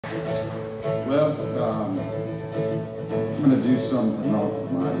Well, I'm going to do something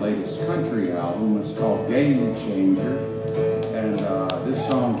off my latest country album. It's called Game Changer, and this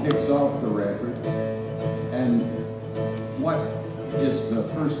song kicks off the record. And what is the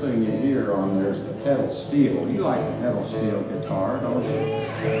first thing you hear on there is the pedal steel. You like the pedal steel guitar, don't you?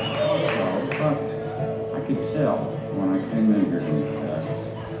 So, I could tell when I came in here, I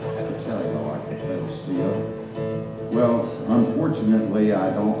could tell you like the pedal steel. Well, unfortunately, I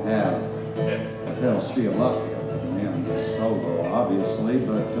don't have a pedal steel up here. I'm just solo, obviously,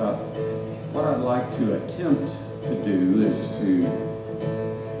 but what I'd like to attempt to do is to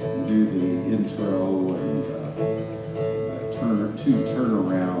do the intro and two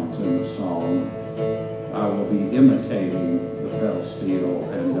turnarounds in the song. I will be imitating the pedal steel,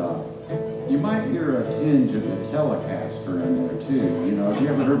 and you might hear a tinge of the Telecaster in there too. You know, have you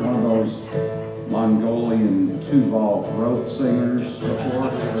ever heard one of those Mongolian two-ball throat singers before?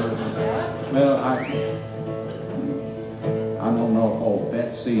 Well, I don't know if old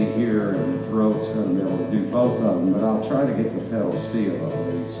Betsy here in the throat's going to be able to do both of them, but I'll try to get the pedal steel at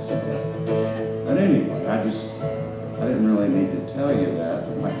least. But anyway, I didn't really need to tell you that.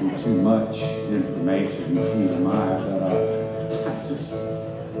 It might be too much information, TMI, but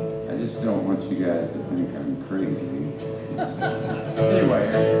I just don't want you guys to think I'm crazy. Anyway.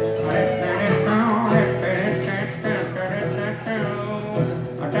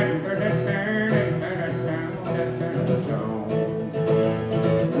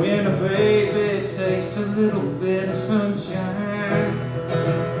 When a baby tastes a little bit of sunshine,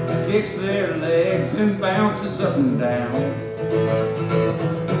 kicks their legs and bounces up and down,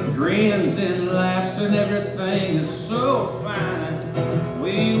 grins and laughs and everything is so fine,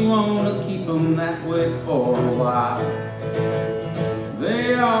 we want to keep them that way for a while.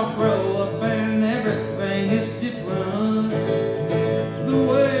 They all grow up and everything is different, the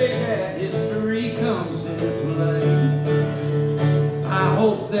way that history comes into play. I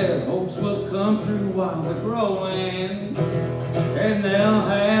hope their hopes will come through while they're growing, and they'll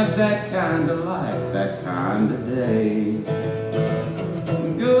have that kind of life, that kind of day.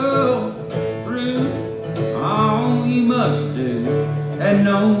 Go through all you must do, and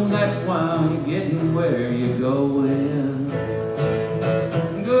know that while you're getting where you're going.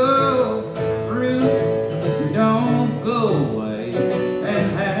 Go through, don't go away,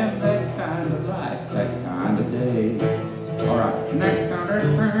 and have that kind of life, that kind of day. All right.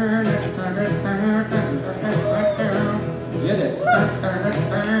 Get it?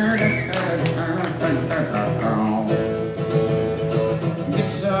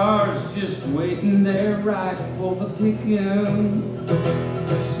 Guitar's just waiting there right for the picking,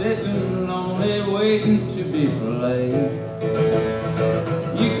 sitting lonely waiting to be played.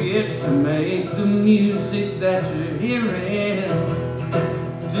 You get to make the music that you're hearing,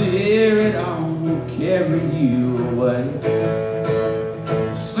 to hear it all will carry you away.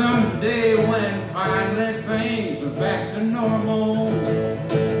 Someday when finally things are back to normal,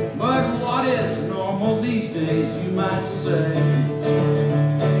 but what is normal these days, you might say?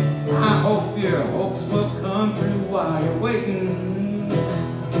 I hope your hopes will come through while you're waiting,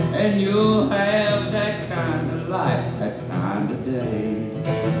 and you'll have that kind of life, that kind of day.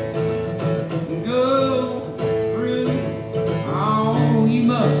 Go through all you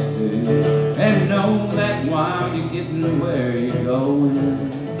must do, and know that while you're getting where you're going.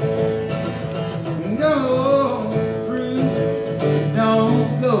 Go through,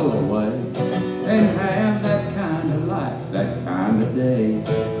 don't go away, and have that kind of life, that kind of day.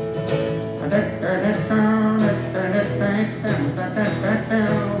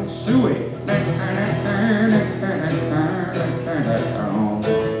 Suey.